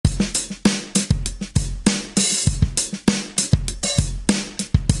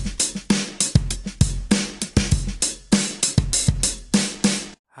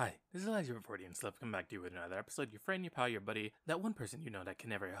This is Elijah reporting and stuff. Come back to you with another episode. Your friend, your pal, your buddy, that one person you know that can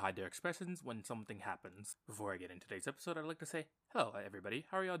never hide their expressions when something happens. Before I get into today's episode, I'd like to say, hello everybody,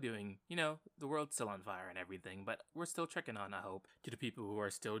 how are y'all doing? You know, the world's still on fire and everything, but we're still checking on, I hope, to the people who are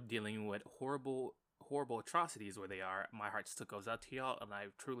still dealing with horrible atrocities where they are. My heart still goes out to y'all, and I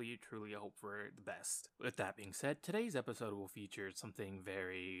truly hope for the best. With that being said, today's episode will feature something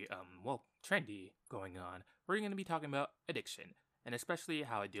very, trendy going on. We're going to be talking about addiction, and especially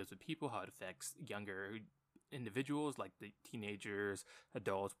how it deals with people, how it affects younger individuals like the teenagers,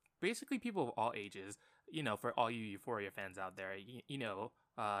 adults, basically people of all ages. You know, for all you Euphoria fans out there,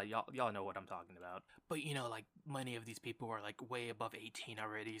 y'all know what I'm talking about. But like many of these people are like way above 18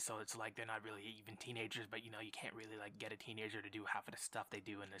 already, so it's like they're not really even teenagers. But you can't really like get a teenager to do half of the stuff they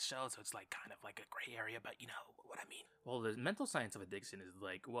do in the show, so it's like kind of like a gray area. But you know what I mean. Well, the mental science of addiction is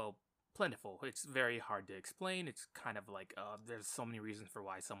like plentiful. It's very hard to explain. It's kind of like there's so many reasons for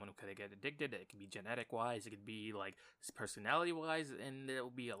why someone could get addicted. It could be genetic wise, it could be like personality wise, and it'll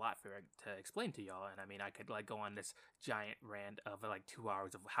be a lot for to explain to y'all. And I mean, I could like go on this giant rant of like 2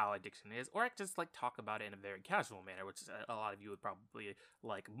 hours of how addiction is, or I could just like talk about it in a very casual manner, which a lot of you would probably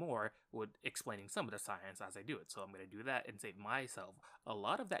like more, with explaining some of the science as I do it. So I'm going to do that and save myself a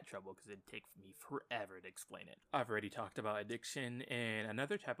lot of that trouble, because it'd take me forever to explain it. I've already talked about addiction in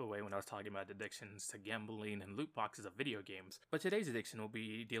another type of way when I was talking about addictions to gambling and loot boxes of video games, but today's addiction will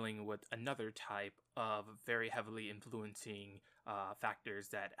be dealing with another type of very heavily influencing factors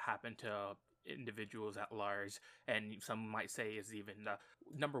that happen to individuals at large, and some might say is even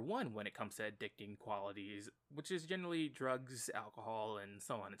number one when it comes to addicting qualities, which is generally drugs, alcohol, and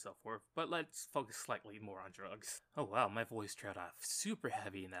so on and so forth. But let's focus slightly more on drugs. Oh wow, my voice trailed off super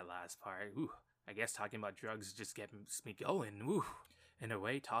heavy in that last part. Ooh, I guess talking about drugs just gets me going. Ooh. In a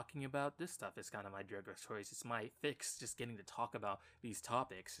way, talking about this stuff is kind of my drug of choice. It's my fix, just getting to talk about these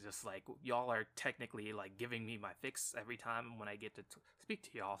topics. Just like y'all are technically like giving me my fix every time when I get to speak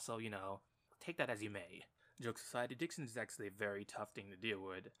to y'all. So, take that as you may. Jokes aside, addiction is actually a very tough thing to deal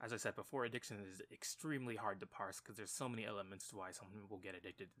with. As I said before, addiction is extremely hard to parse because there's so many elements to why someone will get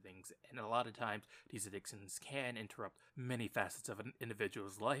addicted to things, and a lot of times these addictions can interrupt many facets of an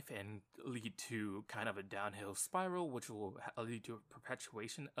individual's life and lead to kind of a downhill spiral, which will lead to a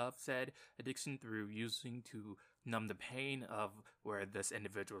perpetuation of said addiction through using to numb the pain of where this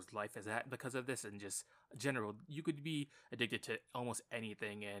individual's life is at because of this. And just general, you could be addicted to almost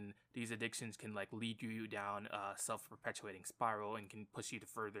anything, and these addictions can like lead you down a self-perpetuating spiral and can push you to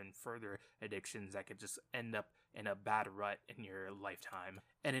further and further addictions that could just end up in a bad rut in your lifetime.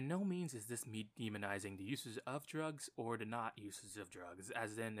 And in no means is this me demonizing the uses of drugs or the not uses of drugs,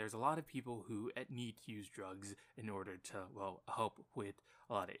 as in there's a lot of people who need to use drugs in order to, help with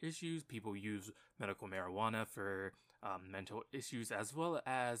a lot of issues. People use medical marijuana for mental issues as well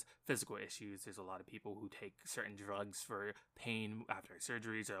as physical issues. There's a lot of people who take certain drugs for pain after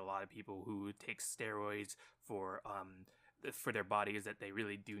surgeries. There are a lot of people who take steroids for their bodies that they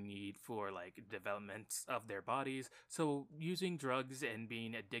really do need for like development of their bodies. So using drugs and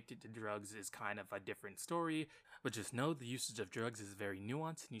being addicted to drugs is kind of a different story, but just know the usage of drugs is very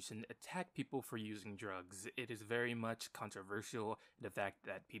nuanced and you shouldn't attack people for using drugs. It is very much controversial, the fact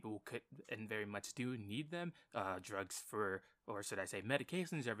that people could and very much do need them. Drugs for, or should I say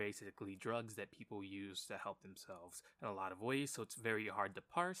medications, are basically drugs that people use to help themselves in a lot of ways, so it's very hard to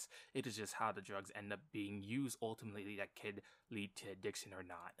parse. It is just how the drugs end up being used ultimately that could lead to addiction or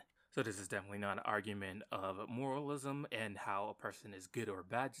not. So this is definitely not an argument of moralism and how a person is good or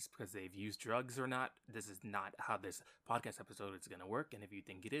bad just because they've used drugs or not. This is not how this podcast episode is going to work, and if you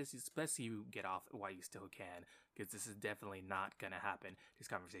think it is, it's best you get off while you still can, because this is definitely not going to happen. This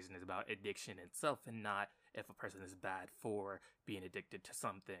conversation is about addiction itself and not if a person is bad for being addicted to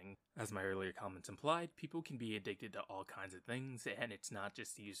something. As my earlier comments implied, people can be addicted to all kinds of things, and it's not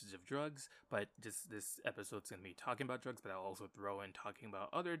just the usage of drugs, but just this episode's going to be talking about drugs, but I'll also throw in talking about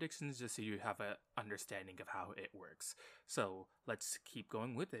other addictions just so you have an understanding of how it works. So let's keep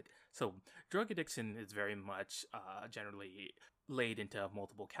going with it. So drug addiction is very much generally laid into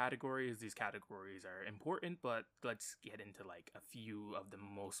multiple categories. These categories are important, but let's get into like a few of the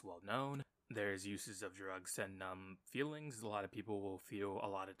most well known. There's uses of drugs to numb feelings. A lot of people will feel a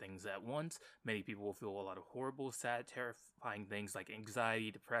lot of things at once. Many people will feel a lot of horrible, sad, terrifying things like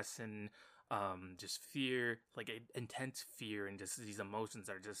anxiety, depression, just fear, like intense fear, and just these emotions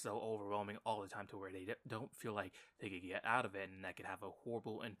that are just so overwhelming all the time to where they don't feel like they could get out of it, and that could have a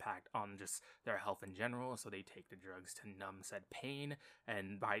horrible impact on just their health in general. So they take the drugs to numb said pain,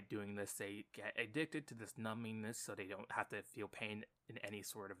 and by doing this they get addicted to this numbingness so they don't have to feel pain in any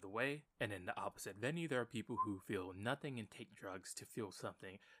sort of the way. And in the opposite venue, there are people who feel nothing and take drugs to feel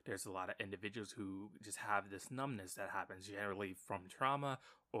something. There's a lot of individuals who just have this numbness that happens generally from trauma,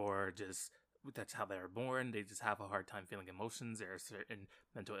 or just that's how they're born. They just have a hard time feeling emotions. There are certain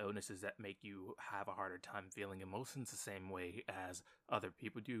mental illnesses that make you have a harder time feeling emotions the same way as other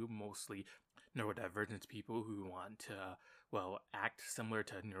people do, mostly neurodivergent people who want to, well, act similar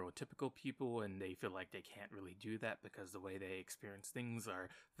to neurotypical people, and they feel like they can't really do that because the way they experience things are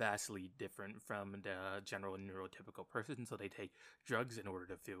vastly different from the general neurotypical person. So they take drugs in order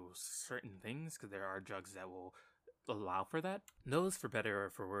to feel certain things, because there are drugs that will allow for that. Those, for better or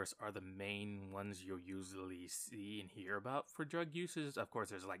for worse, are the main ones you'll usually see and hear about for drug uses. Of course,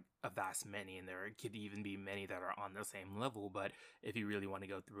 there's like a vast many, and there could even be many that are on the same level, but if you really want to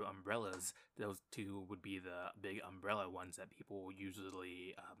go through umbrellas, those two would be the big umbrella ones that people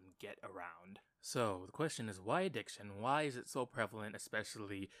usually get around. So the question is, why addiction? Why is it so prevalent,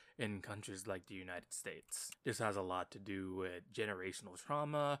 especially in countries like the United States? This has a lot to do with generational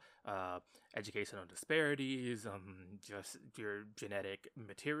trauma, educational disparities, just your genetic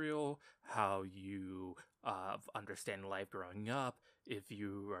material, how you understand life growing up. If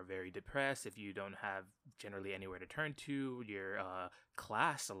you are very depressed, if you don't have generally anywhere to turn to, your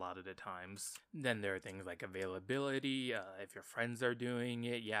class a lot of the times. Then there are things like availability, if your friends are doing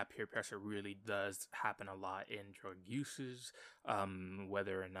it. Yeah, peer pressure really does happen a lot in drug uses.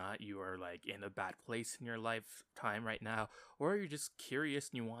 Whether or not you are like in a bad place in your lifetime right now, or you're just curious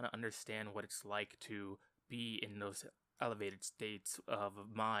and you want to understand what it's like to be in those elevated states of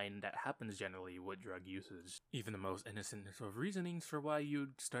mind that happens generally with drug usage. Even the most innocent of reasonings for why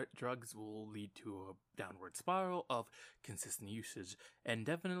you'd start drugs will lead to a downward spiral of consistent usage, and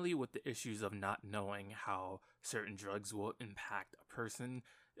definitely with the issues of not knowing how certain drugs will impact a person.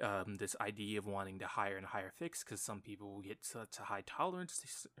 This idea of wanting to higher and higher fix, because some people will get such a high tolerance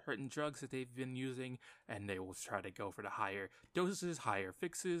to certain drugs that they've been using, and they will try to go for the higher doses, higher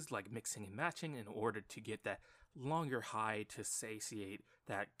fixes, like mixing and matching, in order to get that longer high to satiate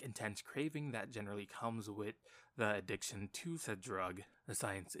that intense craving that generally comes with the addiction to said drug. The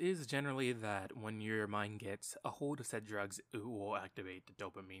science is generally that when your mind gets a hold of said drugs, it will activate the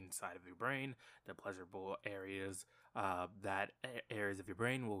dopamine side of your brain, the pleasurable areas. That areas of your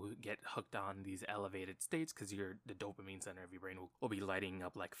brain will get hooked on these elevated states, because the dopamine center of your brain will be lighting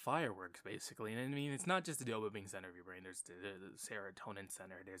up like fireworks, basically. And I mean, it's not just the dopamine center of your brain. There's the serotonin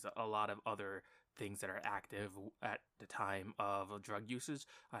center. There's a lot of other things that are active at the time of drug usage,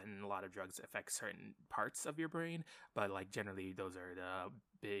 and a lot of drugs affect certain parts of your brain, but like generally those are the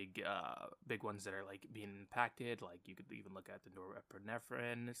big ones that are like being impacted. Like you could even look at the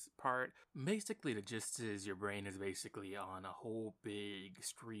norepinephrine part. Basically the gist is your brain is basically on a whole big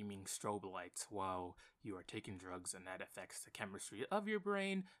streaming strobe lights while you are taking drugs, and that affects the chemistry of your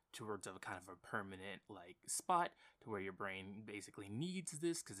brain towards a kind of a permanent like spot to where your brain basically needs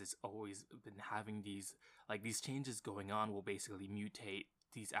this, because it's always been having these changes going on will basically mutate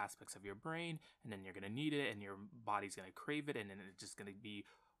these aspects of your brain, and then you're going to need it, and your body's going to crave it, and then it's just going to be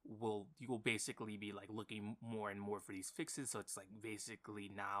you will basically be like looking more and more for these fixes. So it's like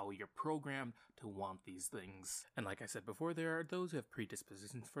basically now you're programmed to want these things. And like I said before, there are those who have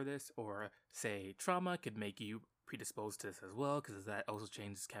predispositions for this, or say trauma could make you predisposed to this as well, because that also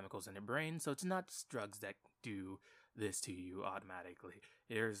changes chemicals in your brain. So it's not just drugs that do this to you automatically.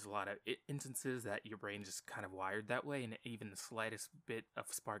 There's a lot of instances that your brain just kind of wired that way, and even the slightest bit of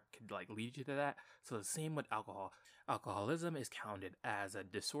spark could like lead you to that. So the same with alcohol. Alcoholism is counted as a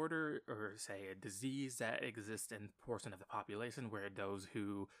disorder, or say a disease that exists in a portion of the population, where those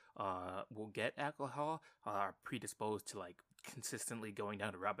who will get alcohol are predisposed to like consistently going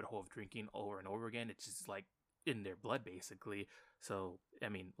down the rabbit hole of drinking over and over again. It's just like in their blood, basically. So I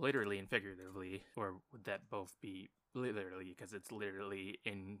mean, literally and figuratively, or would that both be literally, because it's literally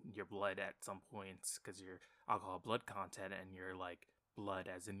in your blood at some points, because your alcohol blood content and your like blood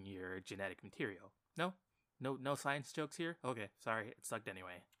as in your genetic material. No science jokes here? Okay, sorry, it sucked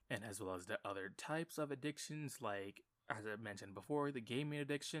anyway. And as well as the other types of addictions, like as I mentioned before, the gaming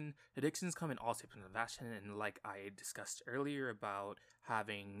addiction. Addictions come in all shapes and fashion, and like I discussed earlier about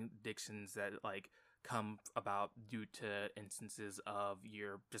having addictions that like come about due to instances of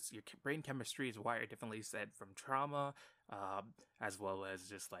your brain chemistry is wired differently, said from trauma, as well as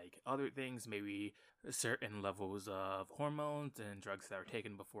just like other things, maybe certain levels of hormones and drugs that are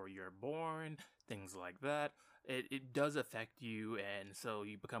taken before you're born, things like that. It does affect you, and so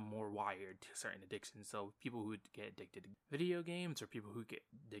you become more wired to certain addictions. So people who get addicted to video games, or people who get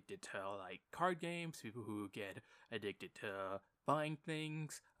addicted to like card games, people who get addicted to buying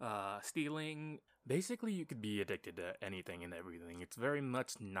things, stealing. Basically, you could be addicted to anything and everything. It's very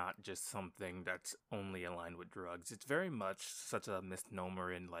much not just something that's only aligned with drugs. It's very much such a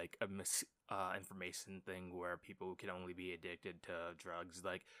misnomer and like a information thing where people can only be addicted to drugs.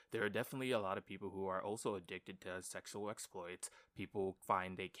 Like, there are definitely a lot of people who are also addicted to sexual exploits. People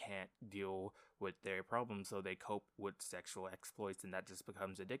find they can't deal with their problems, so they cope with sexual exploits, and that just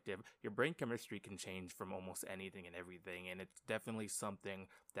becomes addictive. Your brain chemistry can change from almost anything and everything, and it's definitely something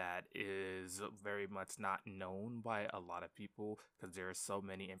that is very much not known by a lot of people, because there are so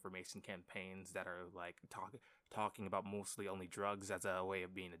many information campaigns that are like talking about mostly only drugs as a way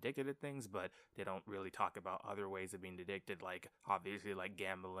of being addicted to things, but they don't really talk about other ways of being addicted, like obviously like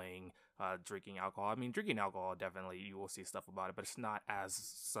gambling, drinking alcohol. I mean, drinking alcohol, definitely you will see stuff about it, but it's not as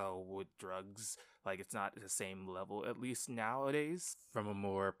so with drugs. Like, it's not the same level, at least nowadays. From a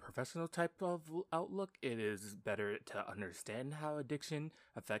more professional type of outlook, it is better to understand how addiction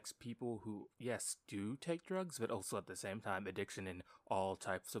affects people who, yes, do take drugs, but also at the same time, addiction in all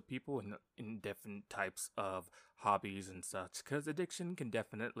types of people and in different types of hobbies and such. Because addiction can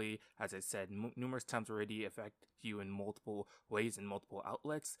definitely, as I said numerous times already, affect you in multiple ways and multiple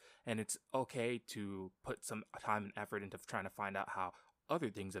outlets. And it's okay to put some time and effort into trying to find out how other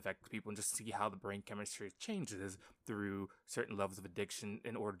things affect people and just see how the brain chemistry changes through certain levels of addiction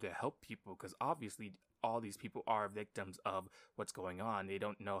in order to help people, because obviously all these people are victims of what's going on. They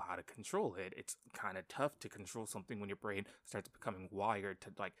don't know how to control it. It's kind of tough to control something when your brain starts becoming wired to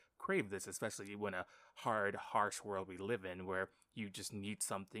like crave this, especially when a hard, harsh world we live in where you just need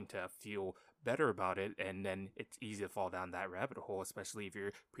something to feel better about it, and then it's easy to fall down that rabbit hole, especially if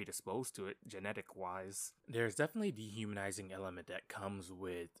you're predisposed to it genetic wise. There's definitely a dehumanizing element that comes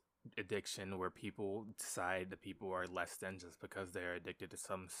with addiction where people decide that people are less than just because they're addicted to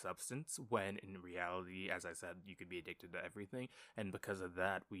some substance, when in reality, as I said, you could be addicted to everything. And because of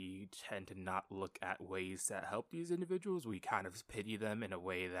that, we tend to not look at ways that help these individuals. We kind of pity them in a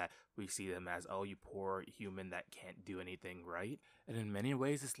way that we see them as, oh, you poor human that can't do anything right. And in many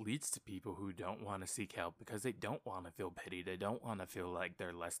ways, this leads to people who don't want to seek help because they don't want to feel pity. They don't want to feel like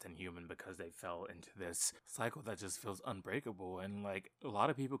they're less than human because they fell into this cycle that just feels unbreakable. And like, a lot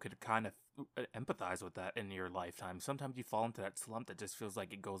of people could kind of empathize with that in your lifetime. Sometimes you fall into that slump that just feels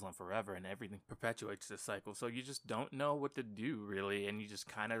like it goes on forever and everything perpetuates the cycle. So you just don't know what to do really, and you just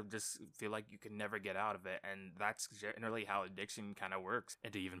kind of just feel like you can never get out of it. And that's generally how addiction kind of works.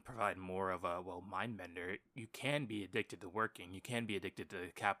 And to even provide more of a mind bender, you can be addicted to working. You can be addicted to the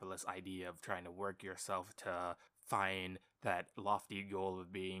capitalist idea of trying to work yourself to find that lofty goal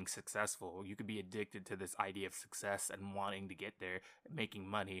of being successful. You could be addicted to this idea of success and wanting to get there, making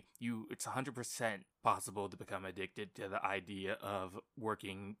money. It's 100% possible to become addicted to the idea of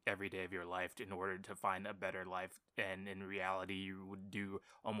working every day of your life in order to find a better life. And in reality, you would do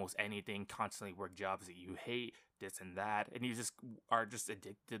almost anything, constantly work jobs that you hate, this and that, and you just are just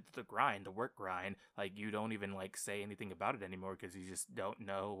addicted to the grind, the work grind. Like, you don't even like say anything about it anymore because you just don't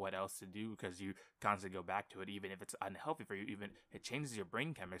know what else to do, because you constantly go back to it, even if it's unhealthy for you. Even it changes your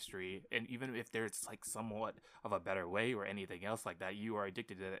brain chemistry, and even if there's like somewhat of a better way or anything else like that, you are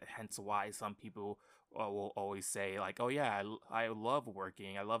addicted to it. Hence why some people will always say like, oh yeah, I love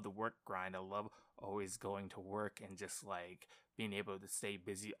working, I love the work grind, I love always going to work and just like being able to stay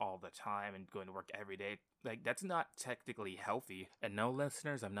busy all the time and going to work every day. Like, that's not technically healthy. And no,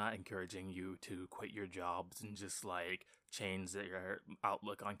 listeners, I'm not encouraging you to quit your jobs and just like change your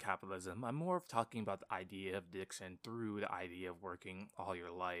outlook on capitalism. I'm more of talking about the idea of addiction through the idea of working all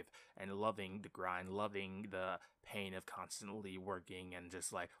your life and loving the grind, loving the pain of constantly working, and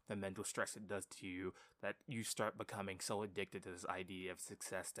just like the mental stress it does to you, that you start becoming so addicted to this idea of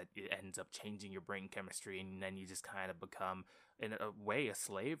success that it ends up changing your brain chemistry, and then you just kind of become in a way a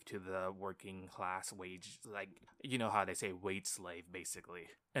slave to the working class wage, like, you know how they say wage slave, basically.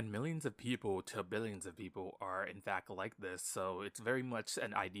 And millions of people to billions of people are in fact like this, so it's very much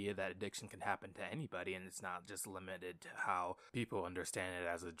an idea that addiction can happen to anybody, and it's not just limited to how people understand it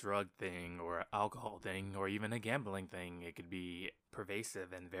as a drug thing or an alcohol thing or even a gambling thing. It could be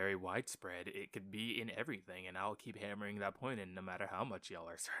pervasive and very widespread. It could be in everything, and I'll keep hammering that point in no matter how much y'all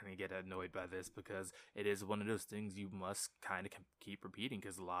are starting to get annoyed by this, because it is one of those things you must kind of keep repeating,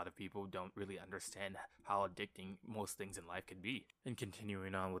 because a lot of people don't really understand how addicting most things in life can be. And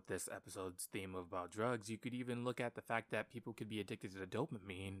continuing on with this episode's theme about drugs, you could even look at the fact that people could be addicted to the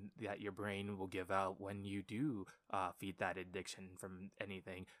dopamine that your brain will give out when you do feed that addiction from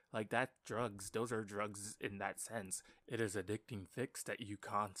anything. Like that drugs, those are drugs in that sense. It is addicting fix that you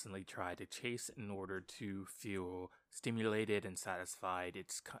constantly try to chase in order to feel stimulated and satisfied.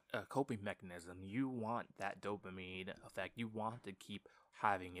 It's a coping mechanism. You want that dopamine effect. You want to keep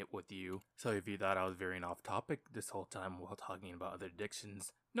having it with you. So if you thought I was veering off topic this whole time while talking about other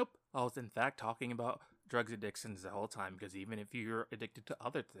addictions, nope. I was in fact talking about drugs addictions the whole time, because even if you're addicted to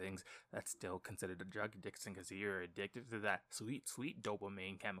other things, that's still considered a drug addiction, because you're addicted to that sweet, sweet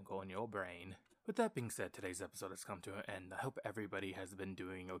dopamine chemical in your brain. With that being said, today's episode has come to an end. I hope everybody has been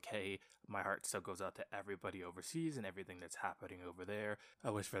doing okay. My heart still goes out to everybody overseas and everything that's happening over there.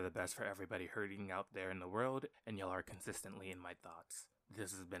 I wish for the best for everybody hurting out there in the world, and y'all are consistently in my thoughts.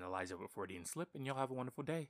 This has been Elijah with Freudian Slip, and y'all have a wonderful day.